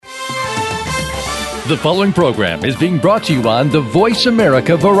The following program is being brought to you on the Voice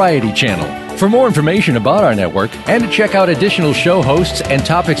America Variety Channel. For more information about our network and to check out additional show hosts and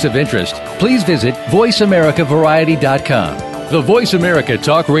topics of interest, please visit voiceamericavariety.com. The Voice America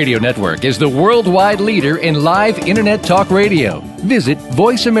Talk Radio Network is the worldwide leader in live Internet talk radio. Visit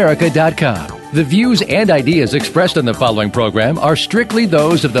voiceamerica.com. The views and ideas expressed on the following program are strictly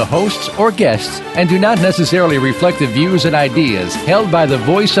those of the hosts or guests and do not necessarily reflect the views and ideas held by the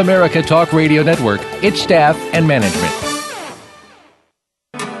Voice America Talk Radio Network, its staff, and management.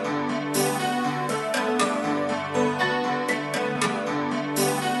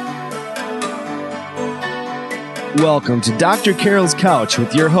 Welcome to Dr. Carol's Couch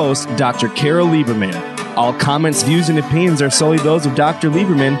with your host, Dr. Carol Lieberman. All comments, views, and opinions are solely those of Dr.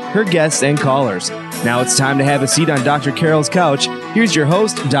 Lieberman, her guests, and callers. Now it's time to have a seat on Dr. Carol's Couch. Here's your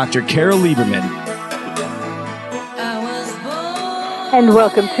host, Dr. Carol Lieberman. And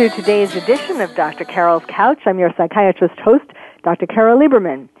welcome to today's edition of Dr. Carol's Couch. I'm your psychiatrist host, Dr. Carol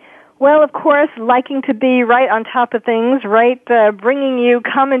Lieberman. Well, of course, liking to be right on top of things, bringing you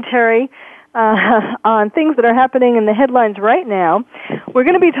commentary on things that are happening in the headlines right now. We're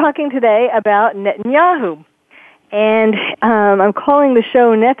going to be talking today about Netanyahu. And I'm calling the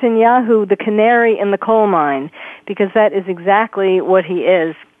show Netanyahu the Canary in the Coal Mine, because that is exactly what he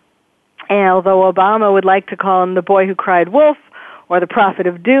is. And although Obama would like to call him the boy who cried wolf or the prophet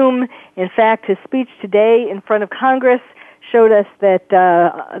of doom, in fact, his speech today in front of Congress showed us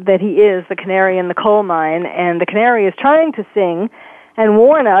that he is the canary in the coal mine, and the canary is trying to sing and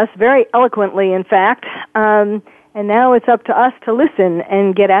warn us very eloquently, in fact, and now it's up to us to listen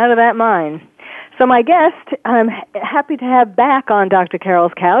and get out of that mine. So my guest, I'm happy to have back on Dr.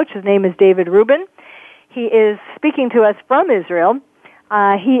 Carol's Couch. His name is David Rubin. He is speaking to us from Israel.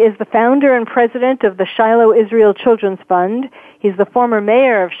 He is the founder and president of the Shiloh Israel Children's Fund. He's the former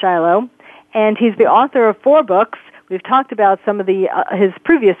mayor of Shiloh, and he's the author of 4 books. We've talked about some of his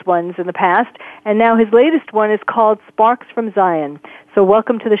previous ones in the past, and now his latest one is called Sparks from Zion. So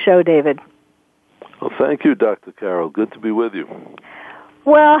welcome to the show, David. Well, thank you, Dr. Carol. Good to be with you.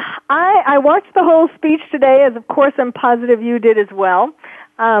 Well, I watched the whole speech today, as of course I'm positive you did as well.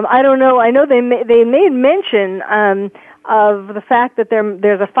 I don't know. I know they made mention of the fact that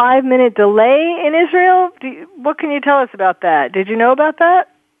there's a 5-minute delay in Israel. What can you tell us about that? Did you know about that?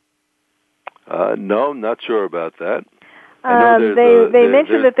 No, I'm not sure about that. They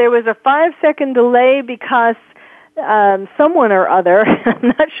mentioned that there was a 5-second delay because someone or other,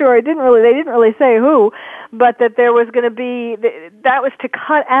 I'm not sure, they didn't really say who, but that there was going to be, that was to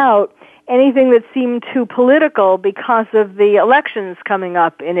cut out anything that seemed too political because of the elections coming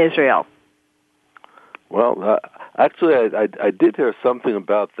up in Israel. Well, actually, I did hear something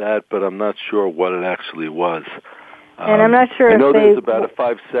about that, but I'm not sure what it actually was. And I'm not sure I know there's about a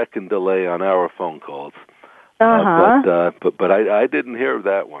 5-second delay on our phone calls. But I didn't hear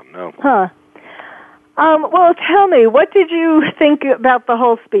that one, no. Huh. Well, tell me, what did you think about the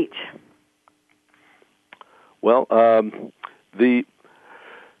whole speech? Well, the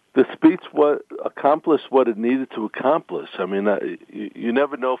speech accomplished what it needed to accomplish. I mean, you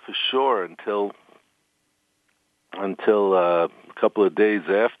never know for sure until a couple of days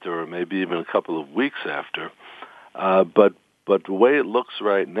after, or maybe even a couple of weeks after. But the way it looks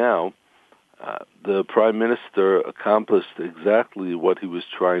right now, the Prime Minister accomplished exactly what he was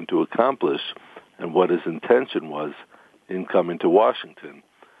trying to accomplish and what his intention was in coming to Washington,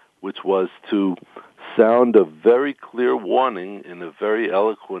 which was to sound a very clear warning in a very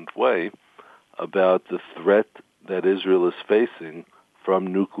eloquent way about the threat that Israel is facing from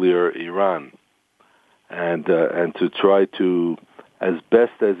nuclear Iran, and to try to, as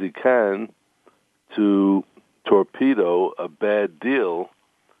best as he can, to torpedo a bad deal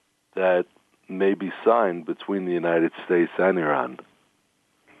that may be signed between the United States and Iran.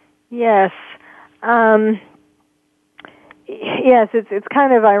 Yes. Yes, it's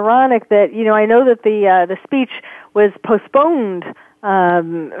kind of ironic that, I know that the speech was postponed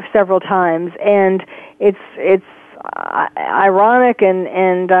several times, and it's ironic, and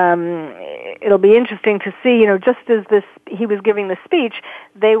it'll be interesting to see, just as he was giving the speech,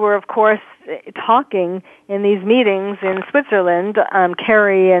 they were, of course, talking in these meetings in Switzerland,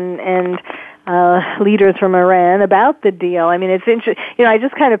 Kerry and leaders from Iran about the deal. I mean, it's interesting. I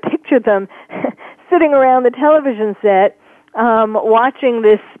just kind of pictured them sitting around the television set, watching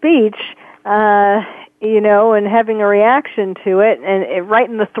this speech, and having a reaction to it, and right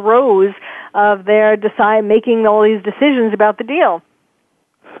in the throes of their making all these decisions about the deal.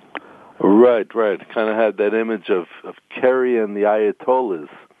 Right. Kind of had that image of Kerry and the Ayatollahs,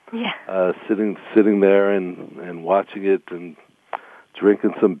 yeah, sitting there and watching it and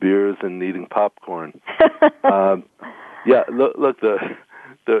drinking some beers and eating popcorn. Yeah, look.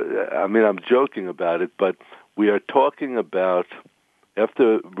 I mean, I'm joking about it, but we are talking about.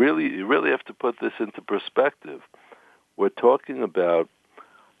 You really have to put this into perspective. We're talking about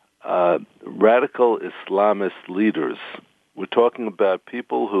radical Islamist leaders. We're talking about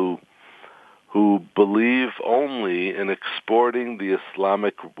people who believe only in exporting the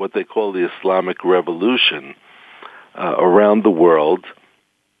Islamic, what they call the Islamic Revolution, around the world,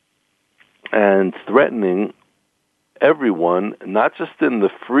 and threatening everyone, not just in the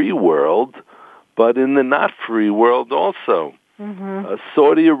free world, but in the not free world also. Mm-hmm.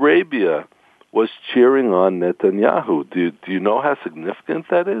 Saudi Arabia was cheering on Netanyahu. Do you know how significant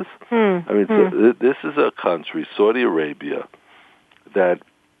that is? I mean, so this is a country, Saudi Arabia, that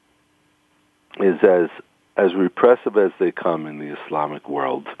is as repressive as they come in the Islamic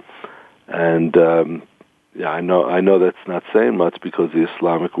world. And I know that's not saying much because the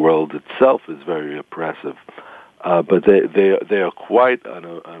Islamic world itself is very oppressive. But they are quite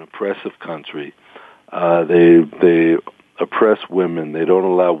an oppressive country. They oppress women. They don't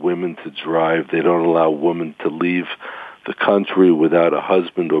allow women to drive. They don't allow women to leave the country without a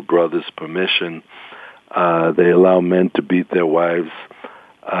husband or brother's permission. They allow men to beat their wives.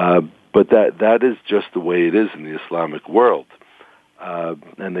 But that is just the way it is in the Islamic world.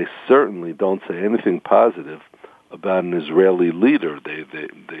 And they certainly don't say anything positive about an Israeli leader. They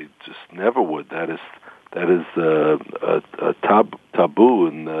just never would. That is a taboo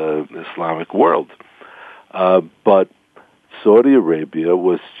in the Islamic world. But Saudi Arabia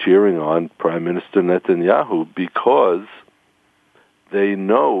was cheering on Prime Minister Netanyahu because they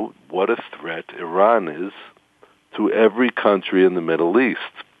know what a threat Iran is to every country in the Middle East.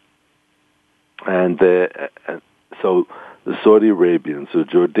 And so the Saudi Arabians, the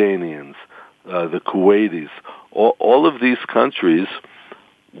Jordanians, the Kuwaitis, all of these countries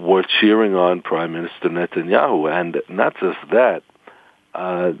were cheering on Prime Minister Netanyahu. And not just that,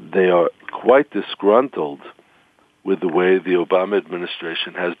 they are quite disgruntled with the way the Obama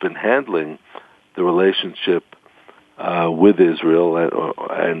administration has been handling the relationship with Israel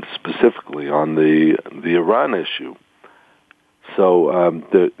and specifically on the Iran issue. So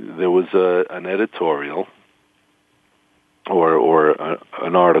there was an editorial or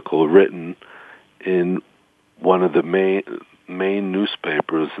an article written in one of the main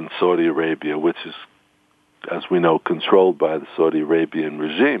newspapers in Saudi Arabia, which is, as we know, controlled by the Saudi Arabian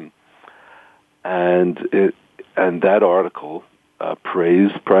regime, and that article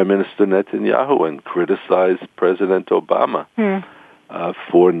praised Prime Minister Netanyahu and criticized President Obama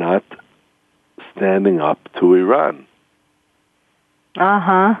for not standing up to Iran.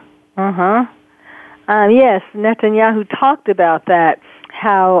 Yes, Netanyahu talked about that,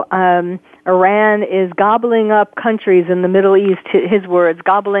 how Iran is gobbling up countries in the Middle East, his words,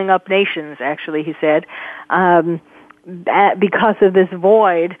 gobbling up nations, actually, he said, because of this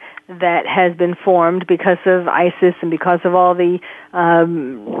void that has been formed because of ISIS and because of all the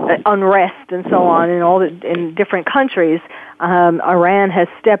unrest and so on in different countries. Iran has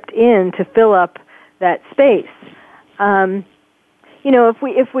stepped in to fill up that space.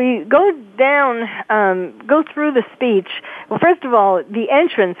 If we go go through the speech, well, first of all, the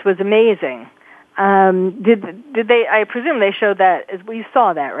entrance was amazing. Did they? I presume they showed that as we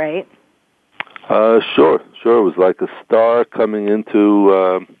saw that, right? Sure. It was like a star coming into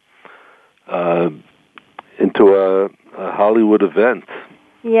a Hollywood event.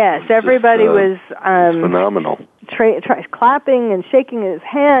 Yes, everybody was phenomenal. Clapping and shaking his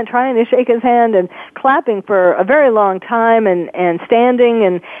hand, trying to shake his hand, and clapping for a very long time, and standing.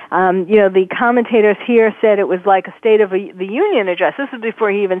 And the commentators here said it was like a State of the Union address. This was before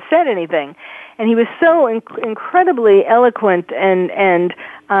he even said anything, and he was so incredibly eloquent and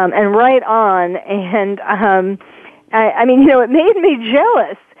right on. And I mean, it made me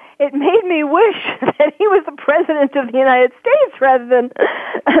jealous. It made me wish that he was the President of the United States rather than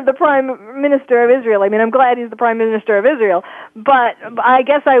the Prime Minister of Israel. I mean, I'm glad he's the Prime Minister of Israel, but I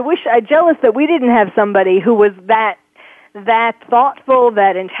guess I'm jealous that we didn't have somebody who was that thoughtful,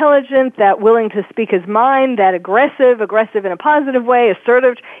 that intelligent, that willing to speak his mind, that aggressive in a positive way,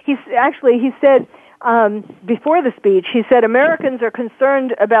 assertive. He said, before the speech, he said, Americans are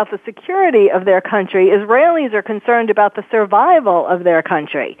concerned about the security of their country. Israelis are concerned about the survival of their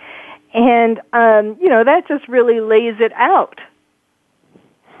country. And, that just really lays it out.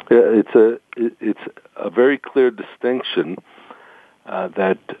 Yeah, it's a very clear distinction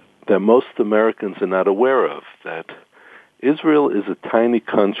that most Americans are not aware of, that Israel is a tiny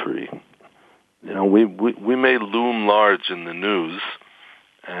country. We may loom large in the news,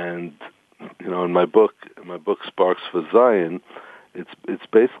 and in my book, Sparks for Zion, It's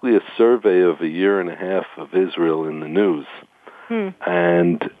basically a survey of a year and a half of Israel in the news,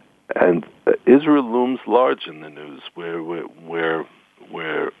 and Israel looms large in the news. We're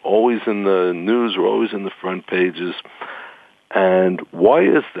always in the news. We're always in the front pages. And why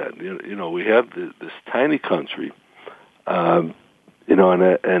is that? You know, we have this tiny country, and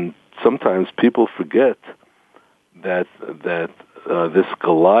sometimes people forget that this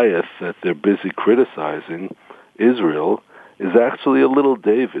Goliath that they're busy criticizing, Israel, is actually a little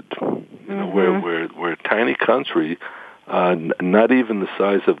David. You know, we're a tiny country, not even the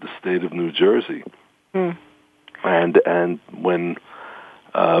size of the state of New Jersey, and when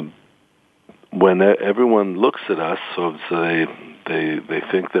everyone looks at us, so they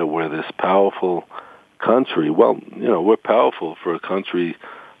think that we're this powerful country. Well, you know, we're powerful for a country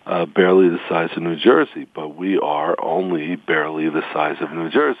barely the size of New Jersey, but we are only barely the size of New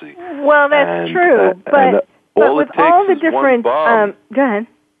Jersey. Well, that's true, but with all the different... go ahead.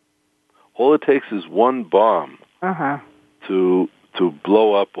 All it takes is one bomb to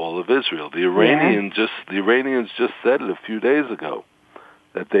blow up all of Israel. The Iranians just said it a few days ago,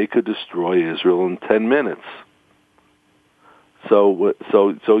 that they could destroy Israel in 10 minutes. So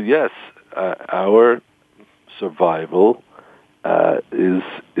yes, our survival is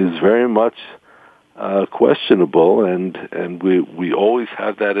very much questionable, and we always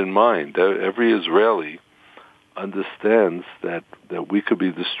have that in mind. Every Israeli understands that we could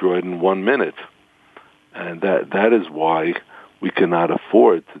be destroyed in 1 minute, and that is why we cannot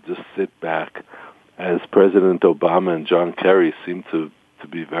afford to just sit back, as President Obama and John Kerry seem to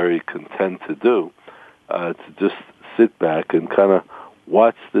be very content to do, to just sit back and kind of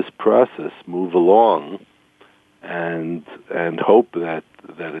watch this process move along and hope that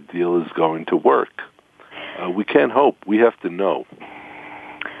a deal is going to work. We can't hope. We have to know.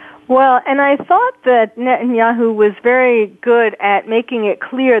 Well, and I thought that Netanyahu was very good at making it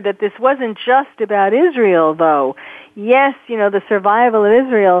clear that this wasn't just about Israel, though. Yes, you know, the survival of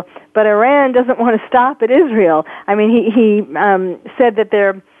Israel, but Iran doesn't want to stop at Israel. I mean, he said that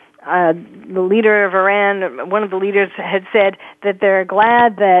the leader of Iran, one of the leaders, had said that they're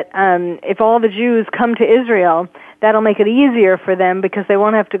glad that if all the Jews come to Israel, that'll make it easier for them because they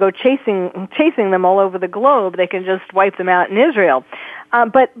won't have to go chasing them all over the globe. They can just wipe them out in Israel.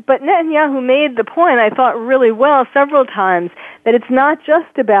 But Netanyahu made the point, I thought really well several times, that it's not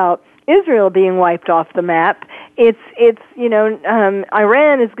just about Israel being wiped off the map. It's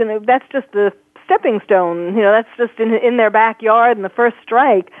Iran is going to, that's just the stepping stone, you know, that's just in their backyard and the first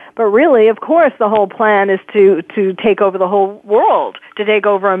strike. But really, of course, the whole plan is to take over the whole world, to take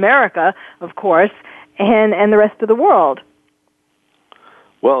over America, of course, and the rest of the world.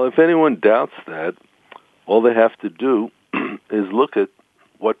 Well, if anyone doubts that, all they have to do is look at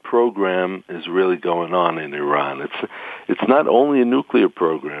what program is really going on in Iran. It's not only a nuclear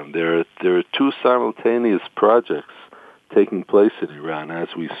program. There are two simultaneous projects taking place in Iran as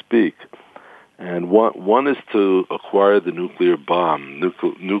we speak. And one is to acquire the nuclear bomb,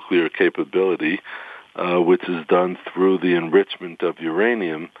 nuclear capability, which is done through the enrichment of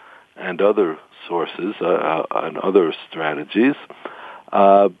uranium and other sources and other strategies.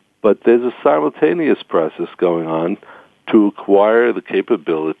 But there's a simultaneous process going on to acquire the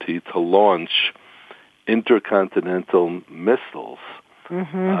capability to launch intercontinental missiles,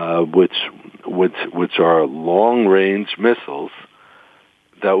 which are long-range missiles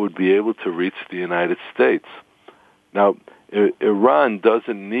that would be able to reach the United States. Now, Iran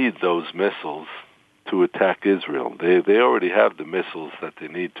doesn't need those missiles to attack Israel. They already have the missiles that they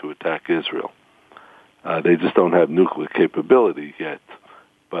need to attack Israel. They just don't have nuclear capability yet.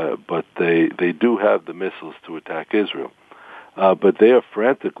 But they do have the missiles to attack Israel. But they are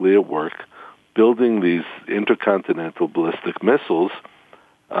frantically at work building these intercontinental ballistic missiles,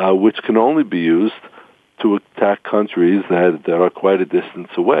 which can only be used to attack countries that are quite a distance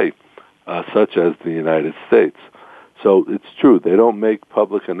away, such as the United States. So it's true, they don't make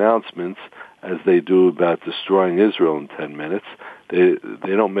public announcements as they do about destroying Israel in 10 minutes. They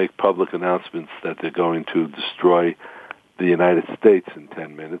don't make public announcements that they're going to destroy the United States in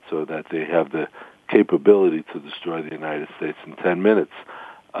 10 minutes, so that they have the capability to destroy the United States in 10 minutes.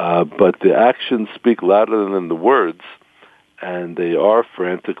 But the actions speak louder than the words, and they are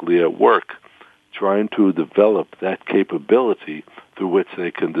frantically at work trying to develop that capability through which they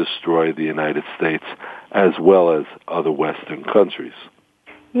can destroy the United States as well as other Western countries.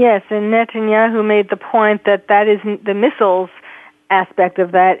 Yes, and Netanyahu made the point that isn't the missiles aspect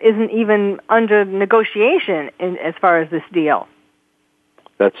of that isn't even under negotiation as far as this deal.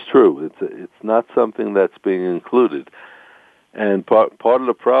 That's true. It's not something that's being included. And part of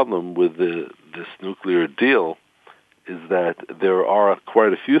the problem with this nuclear deal is that there are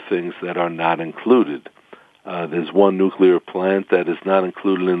quite a few things that are not included. There's one nuclear plant that is not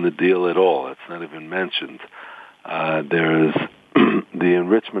included in the deal at all. It's not even mentioned. There's the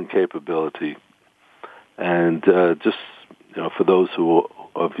enrichment capability. And just for those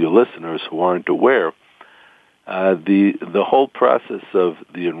of your listeners who aren't aware, the whole process of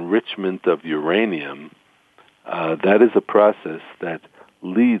the enrichment of uranium, that is a process that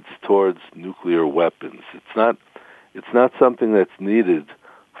leads towards nuclear weapons. It's not something that's needed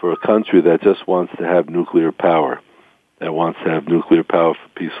for a country that just wants to have nuclear power, that wants to have nuclear power for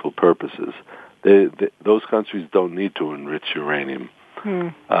peaceful purposes. Those countries don't need to enrich uranium.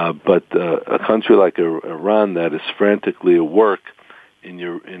 But a country like Iran that is frantically at work in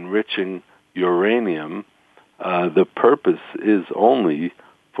enriching uranium, the purpose is only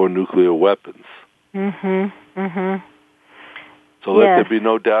for nuclear weapons. So let there be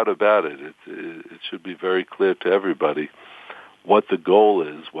no doubt about it. It should be very clear to everybody what the goal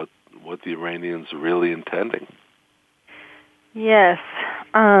is, what the Iranians are really intending. Yes.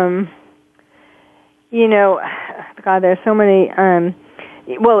 God, there's so many. I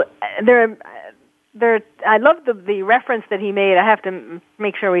love the reference that he made. I have to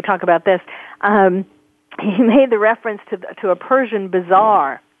make sure we talk about this. He made the reference to a Persian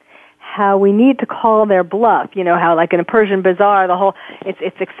bazaar. How we need to call their bluff. How like in a Persian bazaar,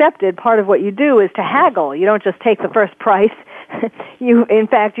 it's accepted. Part of what you do is to haggle. You don't just take the first price. You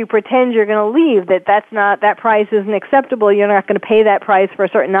pretend you're going to leave. That price isn't acceptable. You're not going to pay that price for a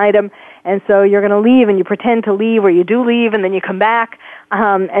certain item, and so you're going to leave, and you pretend to leave, or you do leave, and then you come back.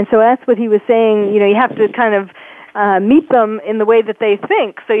 And so that's what he was saying. You have to kind of meet them in the way that they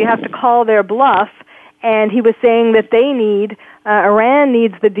think. So you have to call their bluff. And he was saying that Iran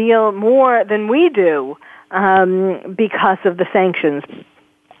needs the deal more than we do because of the sanctions.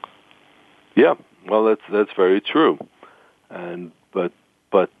 Yeah, well, that's very true. But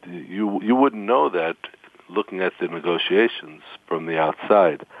you wouldn't know that looking at the negotiations from the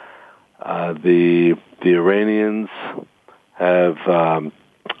outside. The Iranians have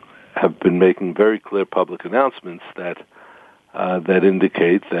been making very clear public announcements that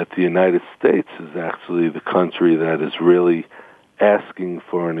indicate that the United States is actually the country that is really asking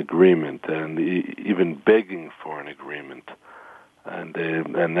for an agreement and even begging for an agreement. And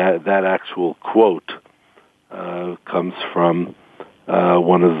that actual quote comes from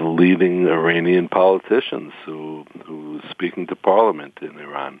one of the leading Iranian politicians who was speaking to Parliament in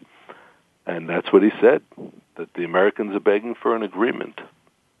Iran. And that's what he said, that the Americans are begging for an agreement.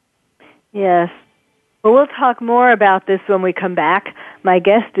 Yes. Well, we'll talk more about this when we come back. My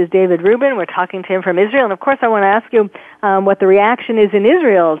guest is David Rubin. We're talking to him from Israel. And, of course, I want to ask you what the reaction is in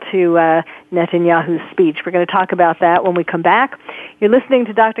Israel to Netanyahu's speech. We're going to talk about that when we come back. You're listening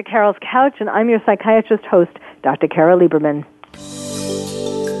to Dr. Carol's Couch, and I'm your psychiatrist host, Dr. Carol Lieberman.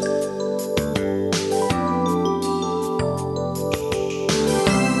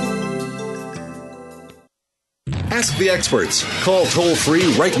 Ask the experts. Call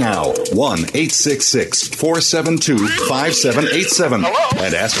toll-free right now, 1-866-472-5787.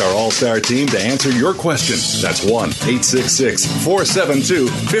 And ask our All-Star team to answer your question. That's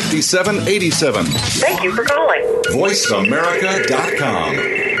 1-866-472-5787. Thank you for calling.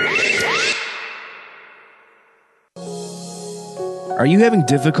 VoiceAmerica.com. Are you having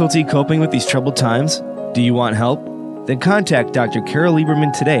difficulty coping with these troubled times? Do you want help? Then contact Dr. Carol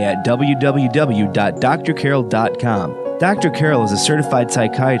Lieberman today at www.drcarol.com. Dr. Carol is a certified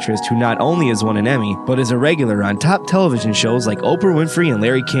psychiatrist who not only has won an Emmy, but is a regular on top television shows like Oprah Winfrey and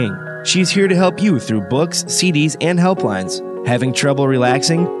Larry King. She's here to help you through books, CDs, and helplines. Having trouble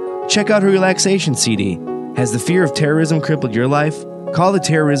relaxing? Check out her relaxation CD. Has the fear of terrorism crippled your life? Call the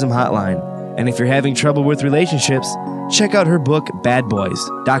terrorism hotline. And if you're having trouble with relationships, check out her book, Bad Boys.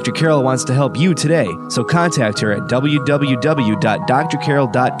 Dr. Carol wants to help you today, so contact her at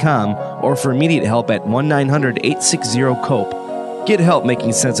www.drcarol.com or for immediate help at 1-900-860-COPE. Get help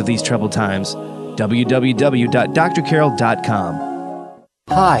making sense of these troubled times. www.drcarol.com.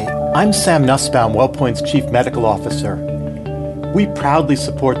 Hi, I'm Sam Nussbaum, WellPoint's Chief Medical Officer. We proudly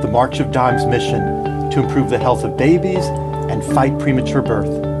support the March of Dimes mission to improve the health of babies and fight premature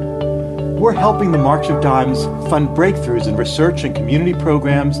birth. We're helping the March of Dimes fund breakthroughs in research and community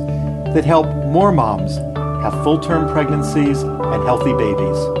programs that help more moms have full-term pregnancies and healthy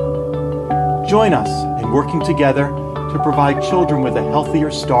babies. Join us in working together to provide children with a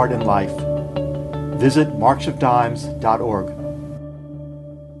healthier start in life. Visit marchofdimes.org.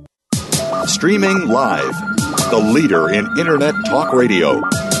 Streaming live, the leader in Internet Talk Radio,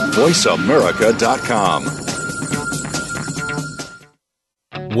 VoiceAmerica.com.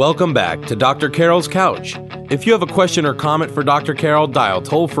 Welcome back to Dr. Carol's Couch. If you have a question or comment for Dr. Carol, dial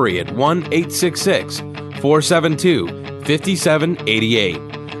toll-free at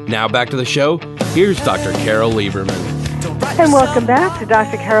 1-866-472-5788. Now back to the show. Here's Dr. Carol Lieberman. And welcome back to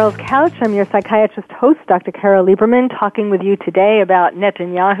Dr. Carol's Couch. I'm your psychiatrist host, Dr. Carol Lieberman, talking with you today about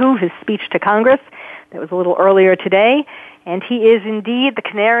Netanyahu, his speech to Congress. That was a little earlier today. And he is indeed the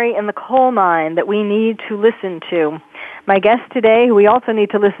canary in the coal mine that we need to listen to. My guest today, who we also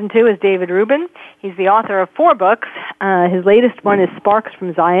need to listen to, is David Rubin. He's the author of 4 books. His latest one is Sparks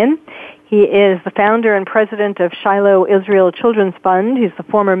from Zion. He is the founder and president of Shiloh Israel Children's Fund. He's the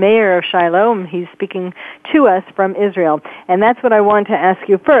former mayor of Shiloh, and he's speaking to us from Israel. And that's what I want to ask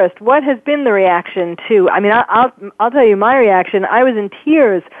you first. What has been the reaction to, I'll tell you my reaction. I was in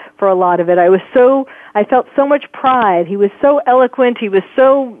tears for a lot of it. I felt so much pride. He was so eloquent. He was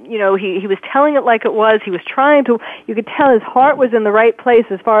so, he was telling it like it was. He was trying to, you could tell his heart was in the right place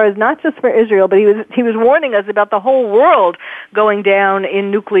as far as not just for Israel, but he was warning us about the whole world going down in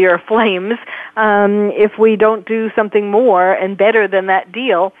nuclear flames if we don't do something more and better than that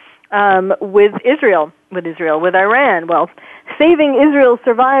deal with Iran. Well, saving Israel's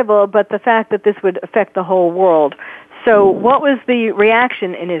survival, but the fact that this would affect the whole world. So what was the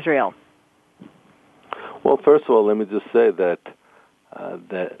reaction in Israel? Well, first of all, let me just say that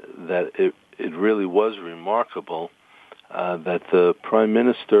it really was remarkable that the Prime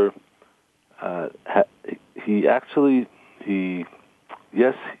Minister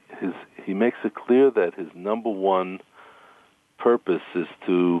he makes it clear that his number one purpose is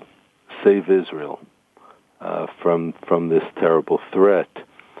to save Israel from this terrible threat.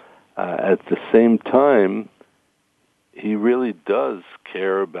 At the same time, he really does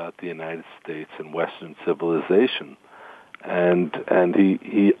care about the United States and Western civilization, and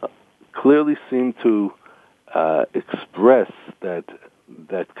he clearly seemed to express that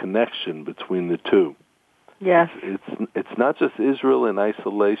connection between the two. Yes, it's not just Israel in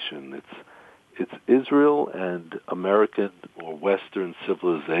isolation. It's Israel and American or Western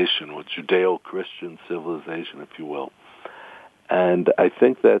civilization, or Judeo-Christian civilization, if you will. And I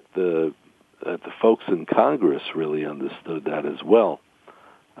think that the folks in Congress really understood that as well.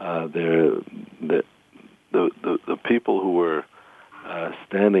 The people who were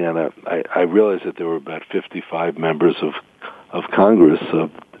standing on it, I realized that there were about 55 members of Congress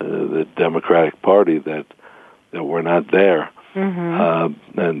of the Democratic Party that were not there,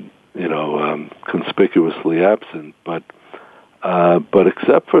 and conspicuously absent. But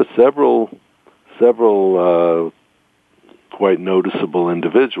except for several quite noticeable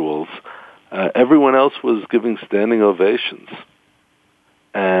individuals, everyone else was giving standing ovations.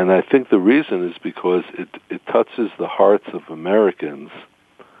 And I think the reason is because it touches the hearts of Americans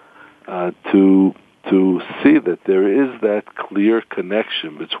to see that there is that clear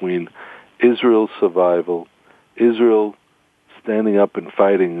connection between Israel's survival, Israel standing up and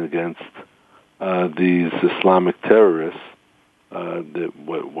fighting against these Islamic terrorists,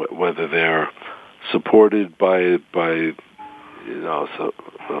 whether they're supported by a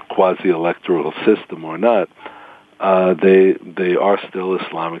quasi-electoral system or not. They are still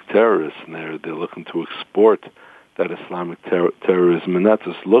Islamic terrorists, and they're looking to export that Islamic terrorism, and not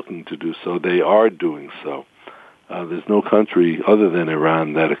just looking to do so, they are doing so. There's no country other than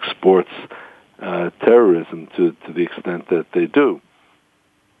Iran that exports terrorism to the extent that they do.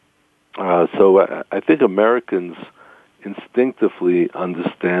 So I think Americans instinctively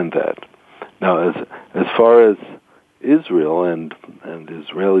understand that. Now, as far as Israel and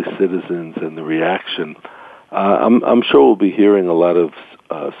Israeli citizens and the reaction, I'm sure we'll be hearing a lot of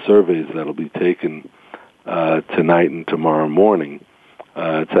surveys that'll be taken tonight and tomorrow morning.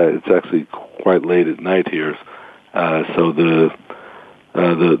 It's actually quite late at night here, so the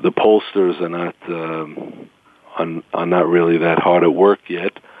pollsters are not really that hard at work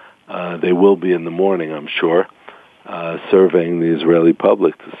yet. They will be in the morning, I'm sure, surveying the Israeli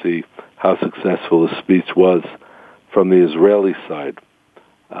public to see how successful the speech was from the Israeli side.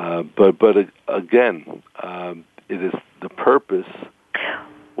 But again, it is the purpose.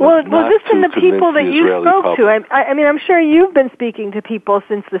 Was this in the people that you spoke to? I mean, I'm sure you've been speaking to people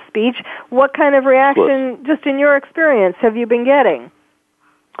since the speech. What kind of reaction, just in your experience, have you been getting?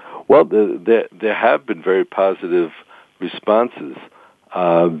 Well, there have been very positive responses.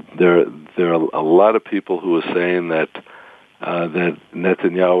 There are a lot of people who are saying that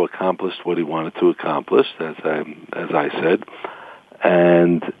Netanyahu accomplished what he wanted to accomplish, as I said,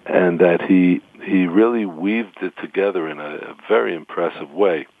 and that he really weaved it together in a very impressive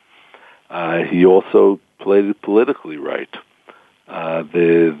way. He also played it politically right.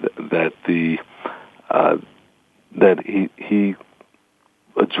 That he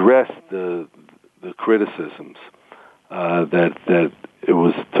addressed the the criticisms that the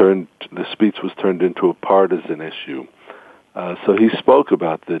speech was turned into a partisan issue. So he spoke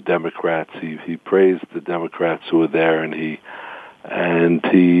about the Democrats. He praised the Democrats who were there, and he thanked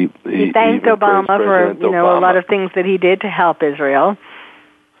Obama for a lot of things that he did to help Israel.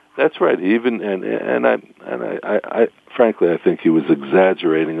 That's right. And I frankly I think he was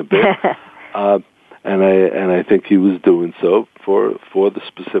exaggerating a bit, and I think he was doing so for the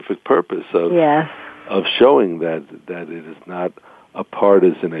specific purpose of showing that it is not a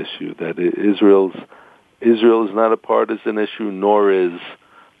partisan issue, that Israel is not a partisan issue, nor is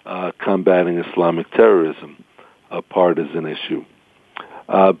combating Islamic terrorism a partisan issue.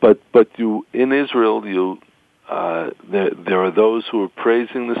 But in Israel, there are those who are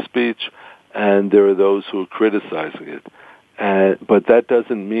praising the speech, and there are those who are criticizing it. But that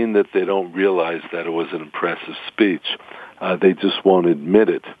doesn't mean that they don't realize that it was an impressive speech. They just won't admit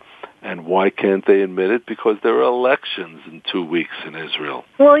it. And why can't they admit it? Because there are elections in 2 weeks in Israel.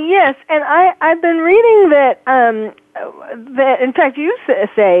 Well, yes, and I've been reading that in fact you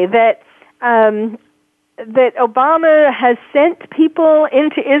say that that Obama has sent people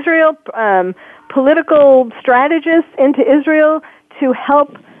into Israel, political strategists into Israel to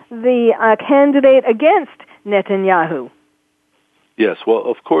help the candidate against Netanyahu. Yes, well,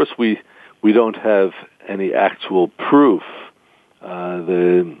 of course we don't have any actual proof.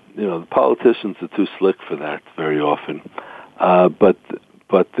 The politicians are too slick for that very often, but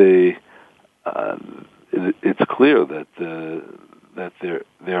it's clear that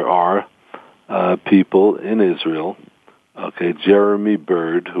there are people in Israel. Okay, Jeremy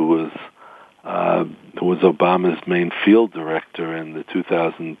Bird, who was Obama's main field director in the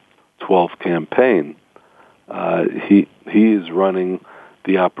 2012 campaign, he is running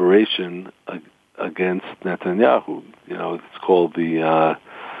the operation against Netanyahu. It's called the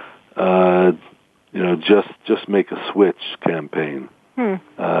just make a switch campaign,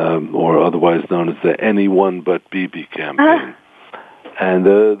 or otherwise known as the Anyone But Bibi campaign. And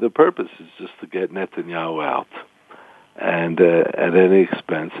the purpose is just to get Netanyahu out, and at any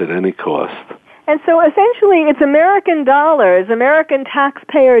expense, at any cost. And so essentially it's American dollars, American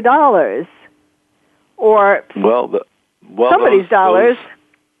taxpayer dollars, or somebody's dollars.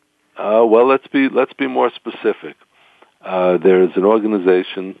 Well, let's be more specific. There is an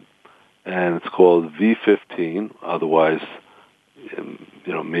organization, and it's called V15. Otherwise,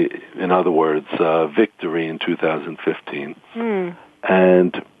 in other words, Victory in 2015,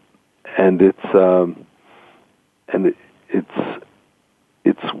 and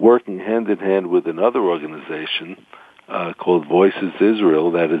it's working hand in hand with another organization called Voices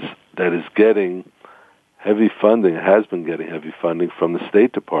Israel that is getting heavy funding, has been getting heavy funding from the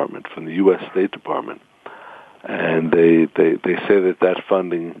State Department, from the U.S. State Department. And they say that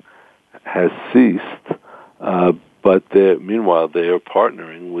funding has ceased, but meanwhile they are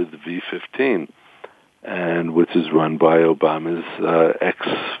partnering with V15, and which is run by Obama's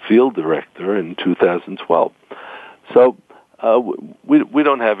ex-field director in 2012. So we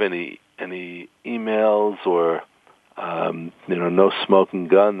don't have any emails or no smoking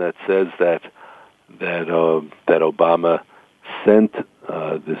gun that says that Obama sent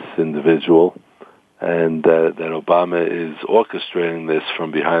this individual, and that Obama is orchestrating this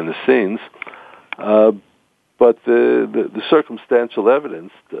from behind the scenes. But the circumstantial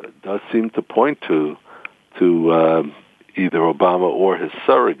evidence does seem to point to either Obama or his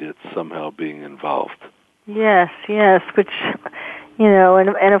surrogates somehow being involved. Yes, which,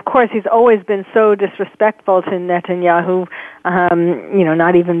 and of course he's always been so disrespectful to Netanyahu,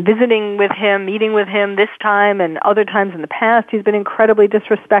 not even visiting with him, meeting with him this time and other times in the past. He's been incredibly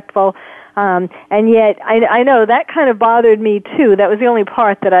disrespectful. And yet I know that kind of bothered me too. That was the only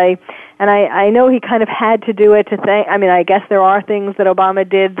part that I know he kind of had to do it to thank. I mean, I guess there are things that Obama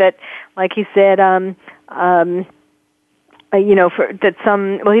did that, like he said, he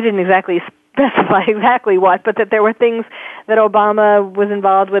didn't exactly specify exactly what, but that there were things that Obama was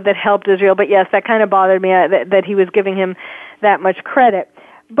involved with that helped Israel. But yes, that kind of bothered me that he was giving him that much credit.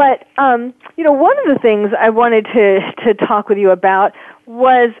 But one of the things I wanted to talk with you about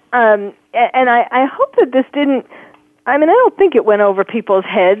was, and I hope that this didn't. I mean, I don't think it went over people's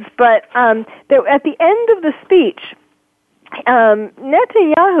heads, but that at the end of the speech,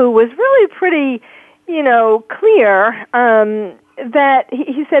 Netanyahu was really pretty, clear. That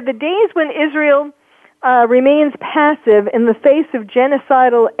he said the days when Israel remains passive in the face of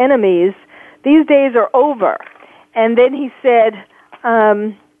genocidal enemies, these days are over. And then he said,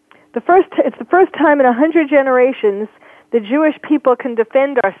 it's the first time in 100 generations the Jewish people can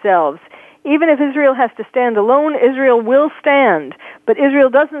defend ourselves. even if Israel has to stand alone, Israel will stand. But Israel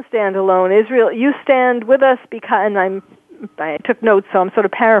doesn't stand alone. Israel, you stand with us because, and I took notes, so I'm sort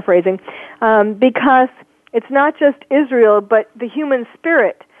of paraphrasing, because it's not just Israel, but the human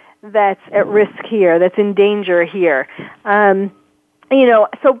spirit that's at risk here, that's in danger here.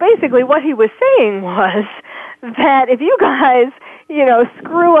 So basically what he was saying was that if you guys,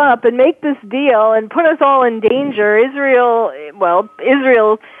 screw up and make this deal and put us all in danger, Israel's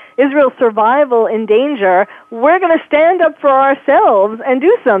survival in danger, we're going to stand up for ourselves and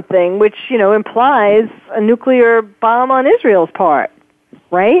do something, which, implies a nuclear bomb on Israel's part,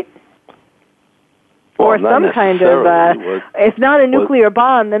 right? Or some kind of, if not a nuclear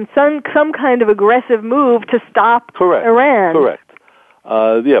bomb, then some kind of aggressive move to stop Iran. Correct.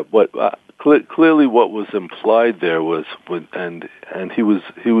 Clearly what was implied there was, and he was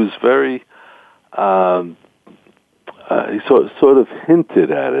very, he sort of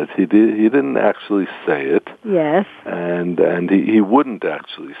hinted at it. He didn't actually say it. Yes. And he wouldn't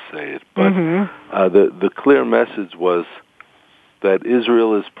actually say it. But the clear message was that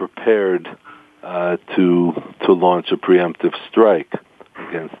Israel is prepared to launch a preemptive strike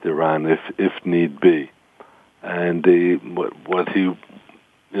against Iran if need be. And the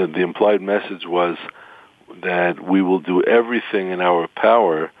implied message was that we will do everything in our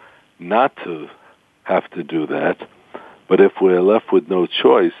power not to have to do that, but if we're left with no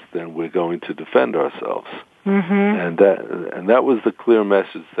choice, then we're going to defend ourselves. And that was the clear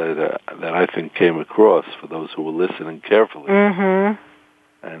message that I think came across for those who were listening carefully.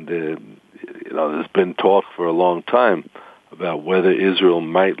 And there's been talk for a long time about whether Israel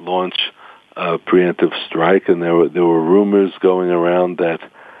might launch a preemptive strike, and there were rumors going around that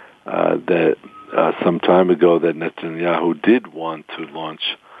some time ago that Netanyahu did want to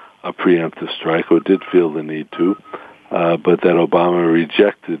launch a preemptive strike, or did feel the need to, but that Obama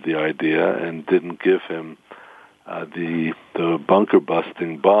rejected the idea and didn't give him the bunker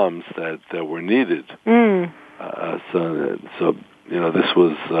busting bombs that were needed. So this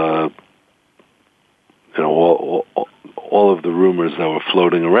was all of the rumors that were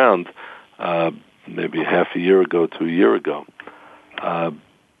floating around maybe half a year ago to a year ago.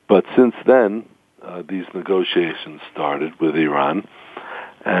 But since then, these negotiations started with Iran,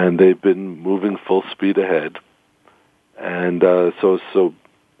 and they've been moving full speed ahead. And so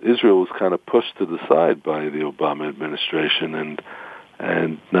Israel was kind of pushed to the side by the Obama administration,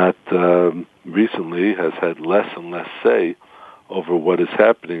 and not recently has had less and less say over what is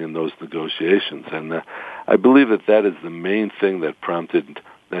happening in those negotiations. And I believe that is the main thing that prompted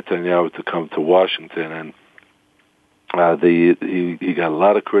Netanyahu to come to Washington. And he got a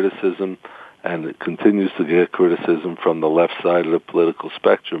lot of criticism, and it continues to get criticism from the left side of the political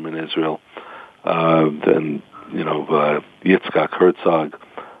spectrum in Israel. Yitzhak Herzog,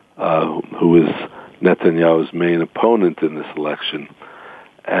 who is Netanyahu's main opponent in this election,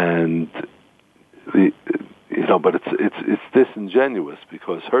 but it's disingenuous,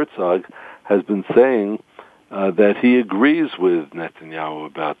 because Herzog has been saying that he agrees with Netanyahu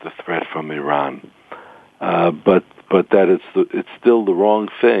about the threat from Iran, but that it's still the wrong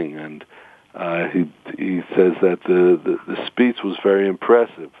thing, and he says that the speech was very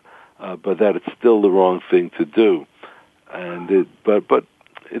impressive, but that it's still the wrong thing to do, but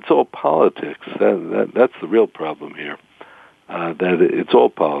it's all politics. That's the real problem here. That it's all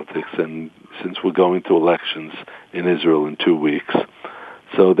politics, and since we're going to elections in Israel in 2 weeks,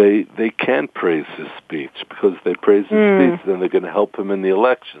 so they can't praise his speech, because if they praise his speech, then they're going to help him in the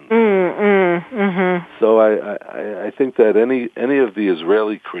elections. So I think that any of the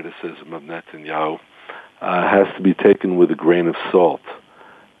Israeli criticism of Netanyahu has to be taken with a grain of salt.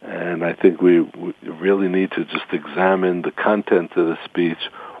 And I think we really need to just examine the content of the speech,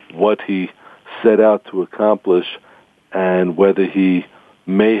 what he set out to accomplish, and whether he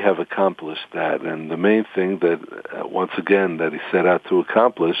may have accomplished that. And the main thing that, once again, that he set out to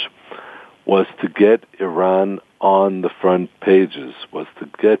accomplish was to get Iran on the front pages, was to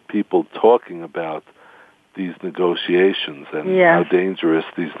get people talking about these negotiations and how dangerous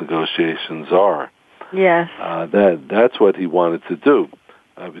these negotiations are. Yes. That's what he wanted to do.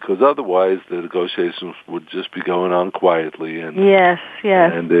 Because otherwise the negotiations would just be going on quietly, and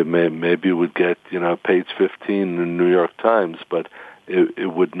and it maybe would get page 15 in the New York Times, but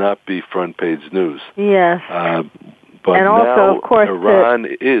it would not be front page news. Yes. But and also, now of course, Iran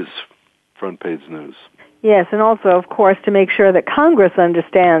is front page news. Yes, and also, of course, to make sure that Congress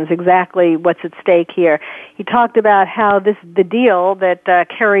understands exactly what's at stake here. He talked about how the deal that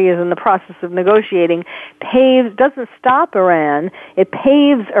Kerry is in the process of negotiating doesn't stop Iran, it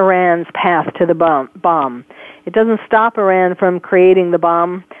paves Iran's path to the bomb. It doesn't stop Iran from creating the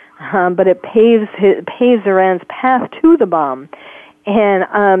bomb. but it paves Iran's path to the bomb.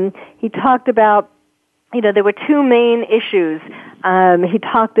 And he talked about, there were two main issues. He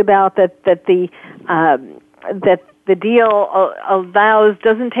talked about that the deal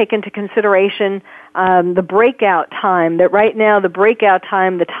doesn't take into consideration the breakout time, that right now the breakout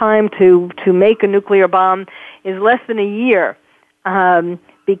time, the time to make a nuclear bomb, is less than a year,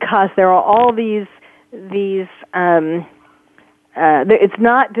 because there are all these it's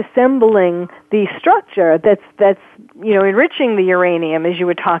not disassembling the structure that's enriching the uranium, as you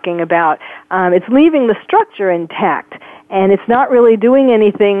were talking about. It's leaving the structure intact, and it's not really doing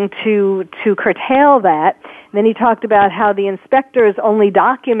anything to curtail that. And then he talked about how the inspectors only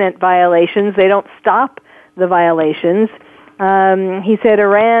document violations; they don't stop the violations. He said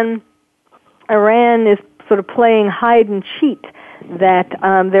Iran is sort of playing hide and cheat. That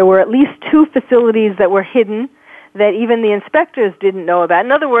there were at least 2 facilities that were hidden, that even the inspectors didn't know about.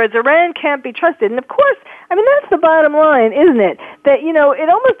 In other words, Iran can't be trusted. And of course, that's the bottom line, isn't it? That, it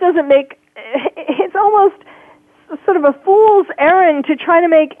almost doesn't make, it's almost sort of a fool's errand to try to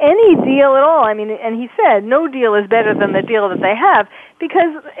make any deal at all. And he said, no deal is better than the deal that they have,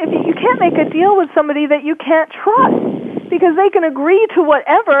 because if you can't make a deal with somebody that you can't trust, because they can agree to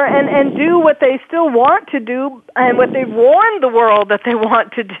whatever and do what they still want to do and what they've warned the world that they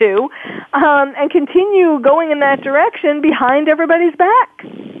want to do, and continue going in that direction behind everybody's back.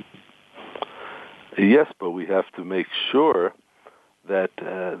 Yes, but we have to make sure that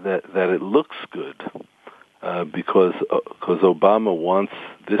it looks good, because Obama wants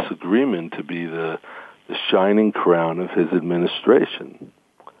this agreement to be the shining crown of his administration.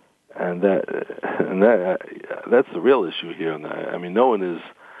 And that's the real issue here. No one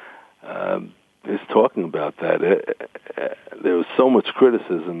is talking about that. There was so much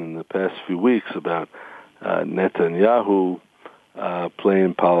criticism in the past few weeks about Netanyahu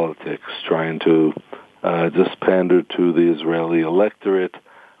playing politics, trying to just pander to the Israeli electorate,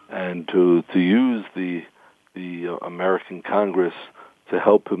 and to use the American Congress to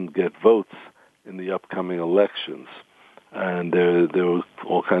help him get votes in the upcoming elections. And there was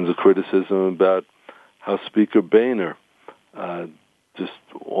all kinds of criticism about how Speaker Boehner just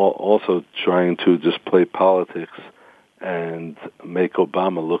also trying to just play politics and make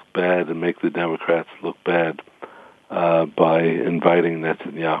Obama look bad and make the Democrats look bad by inviting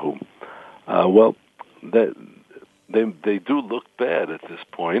Netanyahu. They do look bad at this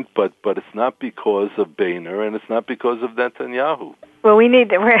point, but it's not because of Boehner and it's not because of Netanyahu. Well, we're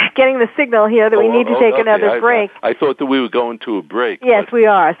getting the signal here that we need to take another break. I thought that we were going to a break. Yes, we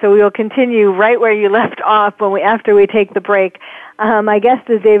are. So we will continue right where you left off after we take the break. My guest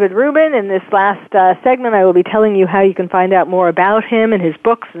is David Rubin. In this last segment, I will be telling you how you can find out more about him and his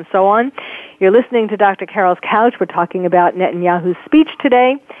books and so on. You're listening to Dr. Carol's Couch. We're talking about Netanyahu's speech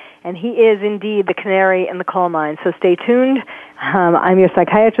today, and he is indeed the canary in the coal mine. So stay tuned. I'm your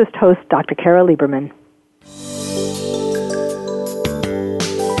psychiatrist host, Dr. Carol Lieberman.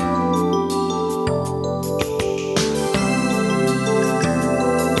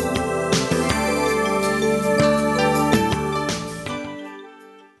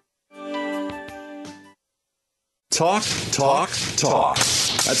 Talk, talk, talk.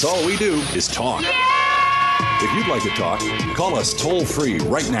 That's all we do is talk. If you'd like to talk, call us toll-free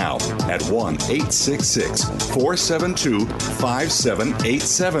right now at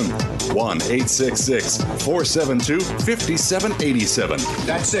 1-866-472-5787. 1-866-472-5787.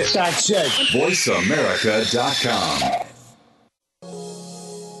 That's it.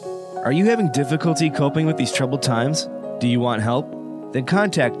 VoiceAmerica.com. Are you having difficulty coping with these troubled times? Do you want help? Then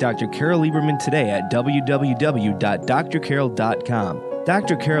contact Dr. Carol Lieberman today at www.drcarol.com.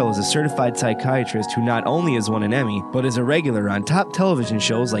 Dr. Carol is a certified psychiatrist who not only has won an Emmy, but is a regular on top television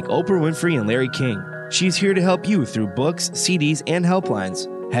shows like Oprah Winfrey and Larry King. She's here to help you through books, CDs, and helplines.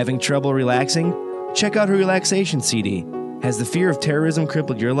 Having trouble relaxing? Check out her relaxation CD. Has the fear of terrorism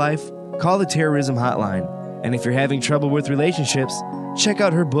crippled your life? Call the terrorism hotline. And if you're having trouble with relationships, check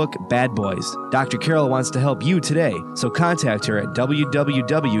out her book, Bad Boys. Dr. Carol wants to help you today, so contact her at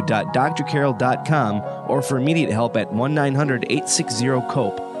www.drcarol.com or for immediate help at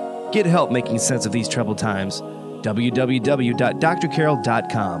 1-900-860-COPE. Get help making sense of these troubled times.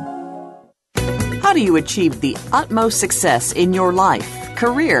 www.drcarol.com. How do you achieve the utmost success in your life,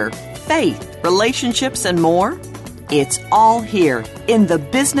 career, faith, relationships, and more? It's all here in The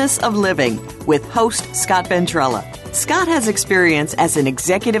Business of Living with host Scott Ventrella. Scott has experience as an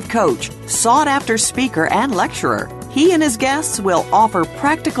executive coach, sought-after speaker, and lecturer. He and his guests will offer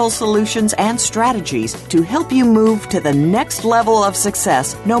practical solutions and strategies to help you move to the next level of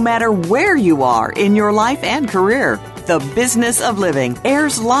success, no matter where you are in your life and career. The Business of Living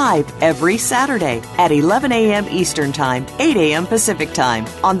airs live every Saturday at 11 a.m. Eastern Time, 8 a.m. Pacific Time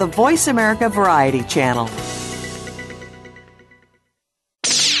on the Voice America Variety Channel.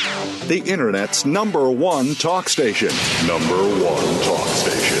 The Internet's #1 talk station. #1 talk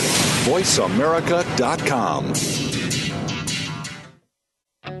station. VoiceAmerica.com.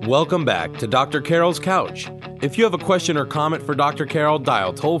 Welcome back to Dr. Carol's Couch. If you have a question or comment for Dr. Carol,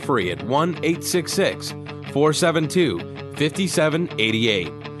 dial toll-free at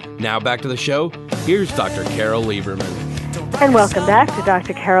 1-866-472-5788. Now back to the show. Here's Dr. Carol Lieberman. And welcome back to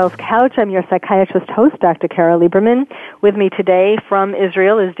Dr. Carol's Couch. I'm your psychiatrist host, Dr. Carol Lieberman. With me today from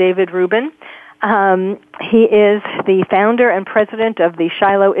Israel is David Rubin. He is the founder and president of the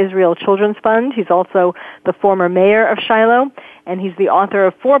Shiloh Israel Children's Fund. He's also the former mayor of Shiloh, and he's the author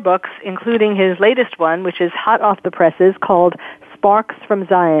of 4 books, including his latest one, which is hot off the presses, called Sparks from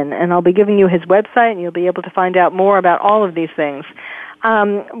Zion. And I'll be giving you his website, and you'll be able to find out more about all of these things.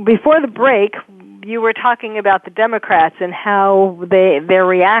 Before the break, you were talking about the Democrats and how their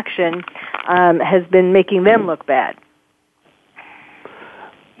reaction has been making them look bad.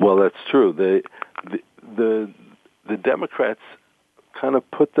 Well, that's true. The Democrats kind of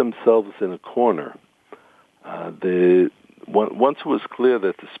put themselves in a corner. Once it was clear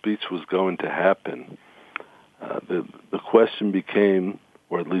that the speech was going to happen, the question became,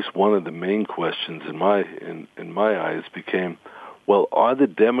 or at least one of the main questions in my eyes became, well, are the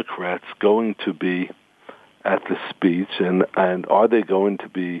Democrats going to be at the speech, and are they going to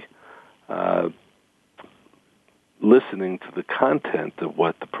be listening to the content of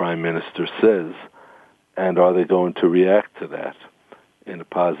what the Prime Minister says, and are they going to react to that in a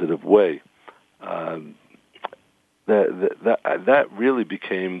positive way? That really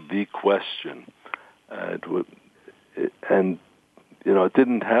became the question, and it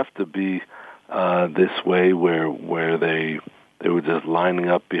didn't have to be this way where they were just lining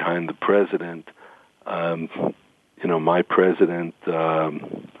up behind the president. My president,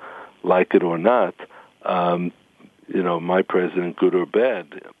 like it or not, my president, good or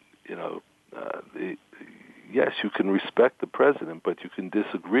bad, yes, you can respect the president, but you can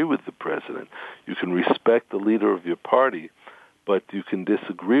disagree with the president. You can respect the leader of your party, but you can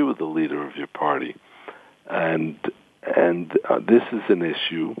disagree with the leader of your party. And this is an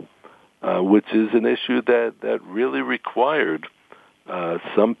issue, which is an issue that really required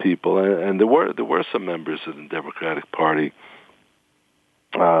some people, and there were some members of the Democratic Party,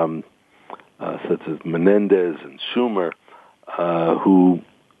 such as Menendez and Schumer,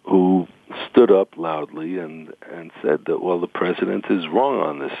 who stood up loudly and said that, well, the president is wrong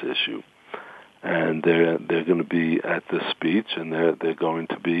on this issue, and they're going to be at the speech, and they're going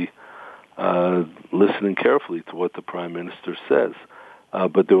to be listening carefully to what the Prime Minister says.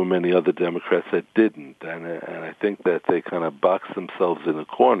 But there were many other Democrats that didn't, and I think that they kind of boxed themselves in a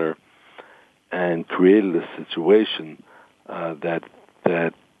corner and created a situation that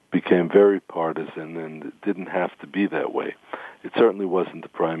became very partisan, and it didn't have to be that way. It certainly wasn't the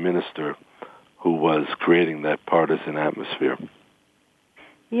Prime Minister who was creating that partisan atmosphere.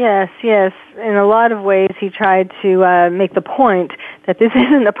 Yes. In a lot of ways, he tried to make the point that this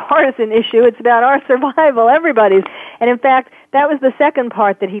isn't a partisan issue. It's about our survival, everybody's. And in fact, that was the second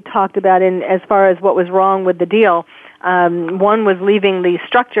part that he talked about as far as what was wrong with the deal. One was leaving the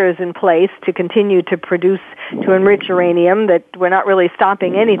structures in place to continue to enrich uranium, that we're not really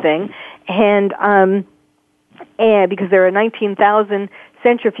stopping anything. And because there are 19,000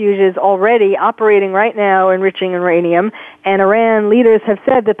 centrifuges already operating right now enriching uranium, and Iran leaders have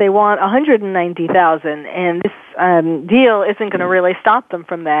said that they want 190,000, and this deal isn't going to really stop them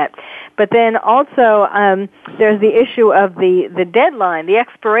from that. But then also there's the issue of the deadline, the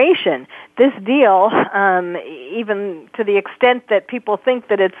expiration. This deal, even to the extent that people think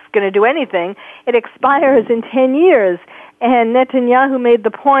that it's going to do anything, it expires in 10 years. And Netanyahu made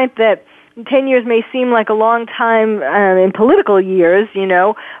the point that 10 years may seem like a long time in political years,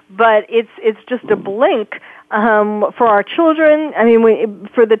 but it's just a blink for our children. I mean,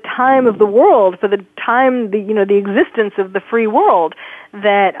 for the time of the world, for the time, the existence of the free world,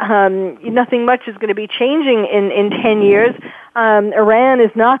 that nothing much is going to be changing in 10 years. Iran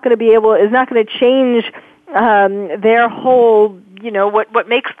is not going to change their whole, what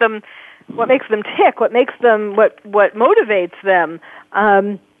makes them tick, what motivates them.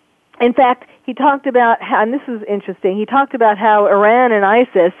 In fact, he talked about how, and this is interesting, he talked about how Iran and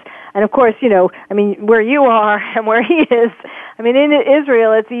ISIS, and of course, where you are and where he is, in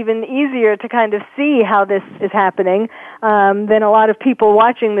Israel, it's even easier to kind of see how this is happening than a lot of people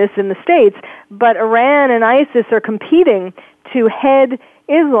watching this in the States. But Iran and ISIS are competing to head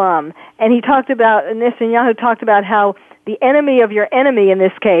Islam. And Netanyahu talked about how the enemy of your enemy in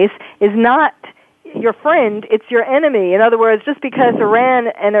this case is not your friend, it's your enemy. In other words, just because Iran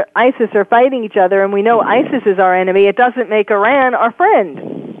and ISIS are fighting each other, and we know ISIS is our enemy, it doesn't make Iran our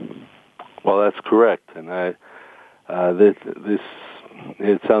friend. Well, that's correct. And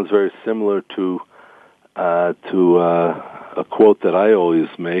it sounds very similar to a quote that I always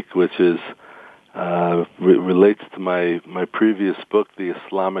make, which is relates to my previous book, The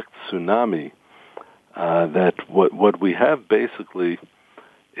Islamic Tsunami. That what we have basically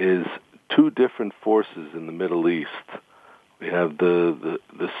is two different forces in the Middle East. We have the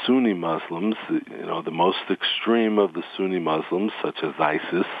Sunni Muslims, the most extreme of the Sunni Muslims, such as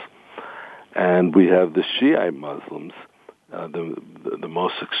ISIS, and we have the Shiite Muslims, the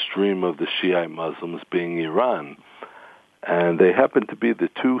most extreme of the Shiite Muslims being Iran. And they happen to be the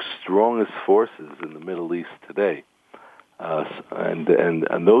two strongest forces in the Middle East today.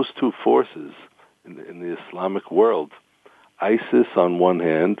 And those two forces in the Islamic world, ISIS on one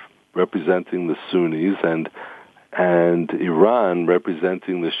hand, representing the Sunnis, and Iran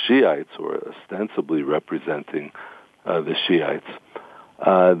representing the Shiites, or ostensibly representing the Shiites.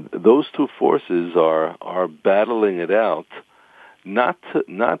 Those two forces are battling it out, not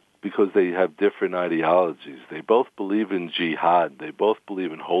because they have different ideologies. They both believe in jihad. They both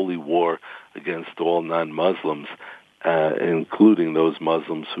believe in holy war against all non-Muslims, including those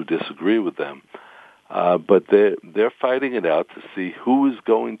Muslims who disagree with them. But they're fighting it out to see who is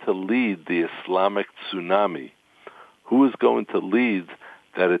going to lead the Islamic tsunami, who is going to lead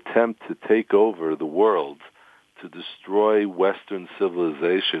that attempt to take over the world, to destroy Western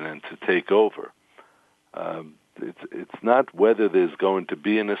civilization and to take over. It's not whether there's going to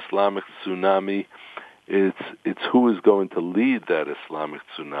be an Islamic tsunami, it's who is going to lead that Islamic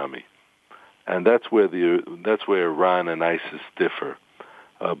tsunami. And that's where Iran and ISIS differ.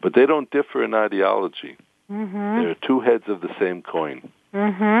 But they don't differ in ideology. Mm-hmm. They're two heads of the same coin.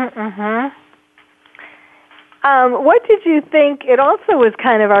 Mm-hmm, mm-hmm. What did you think? It also was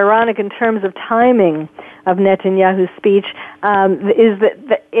kind of ironic in terms of timing of Netanyahu's speech, is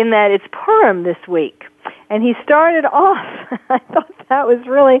that in that it's Purim this week. And he started off, I thought that was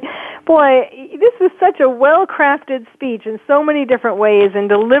really, this was such a well-crafted speech in so many different ways and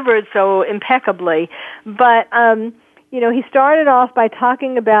delivered so impeccably. But, he started off by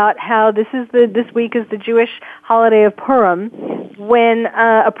talking about how this week is the Jewish holiday of Purim, when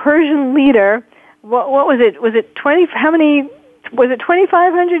a Persian leader, what was it? Was it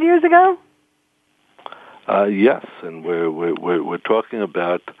 2,500 years ago? Yes, and we're talking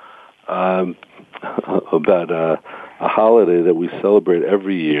about a holiday that we celebrate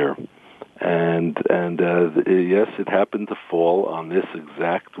every year, and yes, it happened to fall on this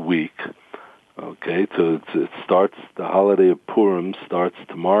exact week. Okay, so it starts. The holiday of Purim starts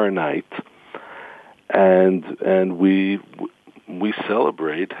tomorrow night, and we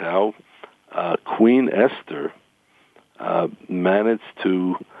celebrate how Queen Esther managed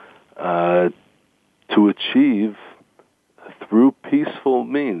to achieve, through peaceful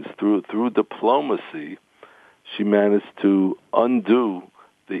means, through diplomacy, she managed to undo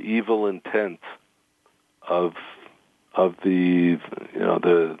the evil intent of the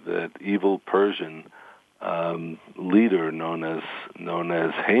evil Persian leader known as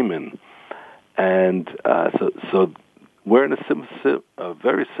Haman, and so we're in a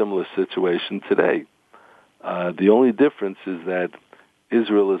very similar situation today. The only difference is that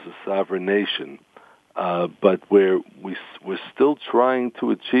Israel is a sovereign nation. But we're still trying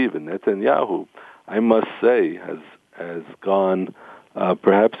to achieve, and Netanyahu, I must say, has gone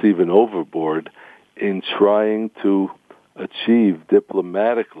perhaps even overboard in trying to achieve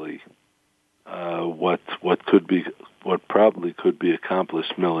diplomatically what probably could be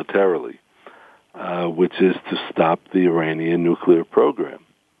accomplished militarily, which is to stop the Iranian nuclear program.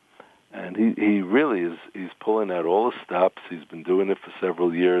 And he really he's pulling out all the stops. He's been doing it for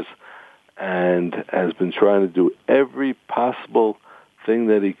several years, and has been trying to do every possible thing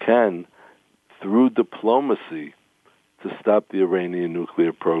that he can through diplomacy to stop the Iranian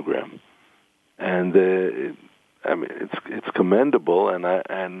nuclear program. And it's commendable,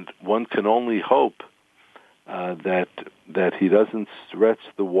 and one can only hope that he doesn't stretch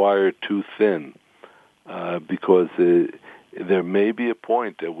the wire too thin, because there may be a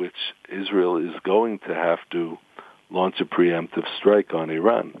point at which Israel is going to have to launch a preemptive strike on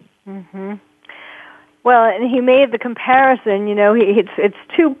Iran. Mm-hmm. Well, and he made the comparison. It's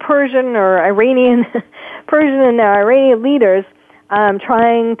two Persian and Iranian leaders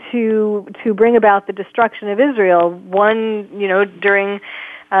trying to bring about the destruction of Israel. One, during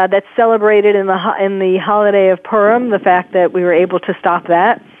that's celebrated in the holiday of Purim, the fact that we were able to stop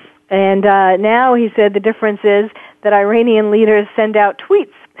that. And now he said the difference is that Iranian leaders send out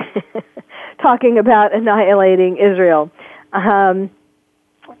tweets talking about annihilating Israel. Sure.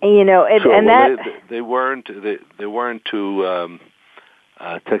 And that they weren't too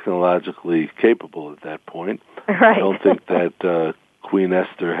technologically capable at that point. Right. I don't think that Queen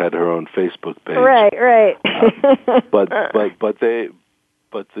Esther had her own Facebook page. Right. But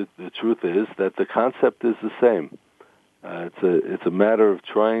the truth is that the concept is the same. It's a matter of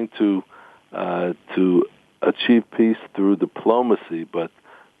trying to achieve peace through diplomacy, but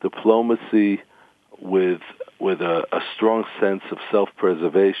diplomacy with a strong sense of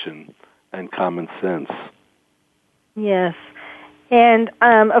self-preservation and common sense. Yes. And,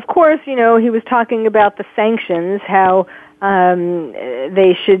 of course, he was talking about the sanctions, how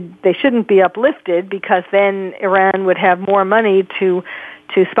they shouldn't be uplifted because then Iran would have more money to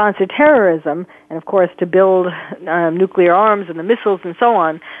sponsor terrorism and, of course, to build nuclear arms and the missiles and so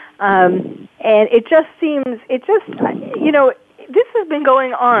on. And it just seems, this has been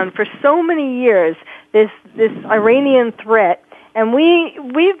going on for so many years, this Iranian threat, and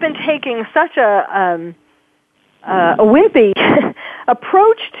we've been taking such a wimpy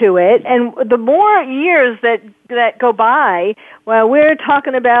approach to it, and the more years that go by, while we're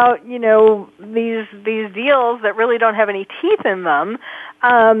talking about these deals that really don't have any teeth in them,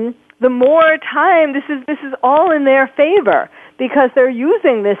 the more time this is all in their favor because they're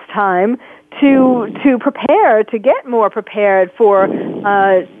using this time to prepare, to get more prepared for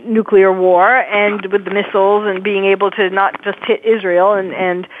nuclear war and with the missiles and being able to not just hit Israel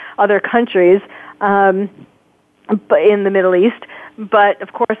and other countries but in the Middle East, but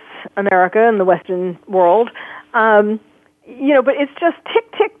of course America and the Western world. But it's just tick,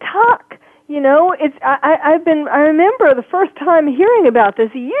 tick, tock. I remember the first time hearing about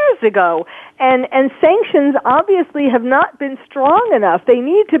this years ago, and sanctions obviously have not been strong enough. They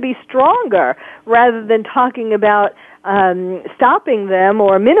need to be stronger rather than talking about stopping them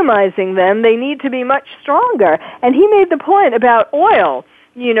or minimizing them. They need to be much stronger. And he made the point about oil,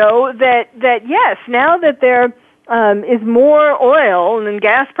 that yes, now that there is more oil and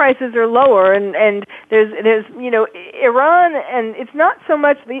gas prices are lower and there's Iran, and it's not so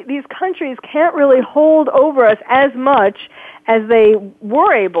much these countries can't really hold over us as much as they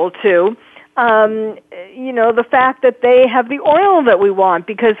were able to. The fact that they have the oil that we want,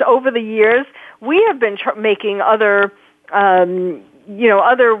 because over the years we have been making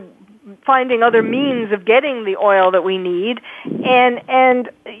finding other means of getting the oil that we need, and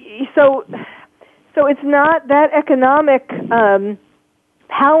so it's not that economic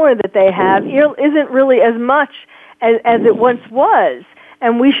power that they have isn't really as much as it once was.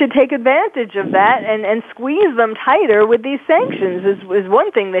 And we should take advantage of that and squeeze them tighter with these sanctions is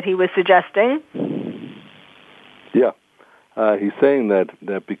one thing that he was suggesting. Yeah. He's saying that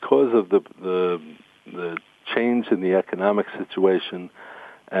because of the change in the economic situation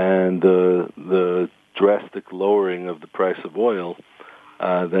and the drastic lowering of the price of oil,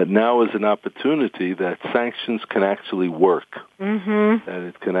 that now is an opportunity that sanctions can actually work, that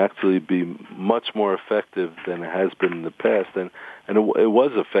it can actually be much more effective than it has been in the past, and it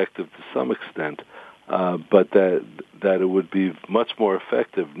was effective to some extent, but that it would be much more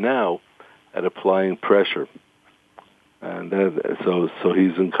effective now at applying pressure, and so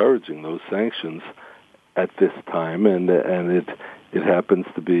he's encouraging those sanctions at this time, and it happens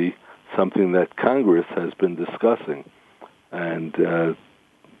to be something that Congress has been discussing, and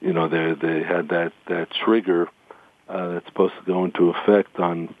they had that trigger that's supposed to go into effect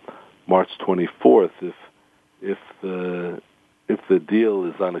on March 24th if the deal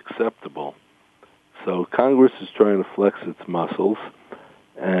is unacceptable. So Congress is trying to flex its muscles,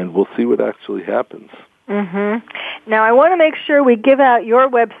 and we'll see what actually happens. Now, I want to make sure we give out your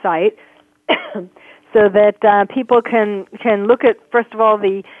website so that people can look at, first of all,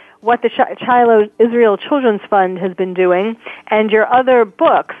 what the Shiloh Israel Children's Fund has been doing, and your other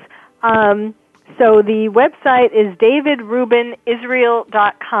books. So the website is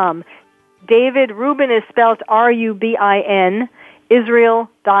davidrubinisrael.com. David Rubin is spelled Rubin,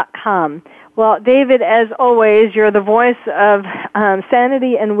 Israel.com. Well, David, as always, you're the voice of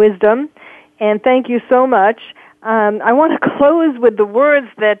sanity and wisdom, and thank you so much. I want to close with the words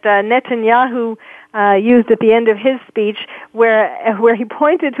that Netanyahu used at the end of his speech, where he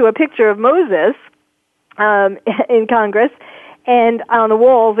pointed to a picture of Moses in Congress and on the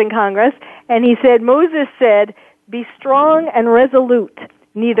walls in Congress, and he said, Moses said, "Be strong and resolute,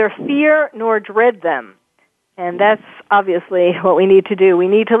 neither fear nor dread them." And that's obviously what we need to do. We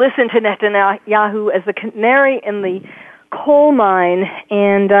need to listen to Netanyahu as the canary in the coal mine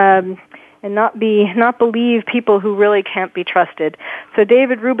and not believe people who really can't be trusted. So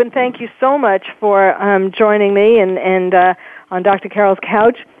David Rubin, thank you so much for joining me and on Dr. Carol's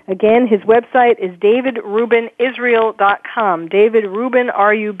Couch. Again, his website is davidrubinisrael.com. David Rubin,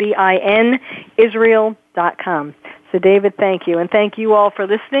 R-U-B-I-N, Israel.com. So David, thank you. And thank you all for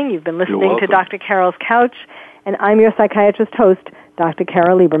listening. You've been listening to Dr. Carol's Couch, and I'm your psychiatrist host, Dr.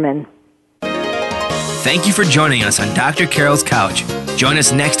 Carol Lieberman. Thank you for joining us on Dr. Carol's Couch. Join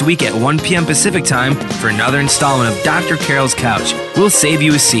us next week at 1 p.m. Pacific Time for another installment of Dr. Carol's Couch. We'll save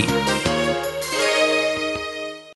you a seat.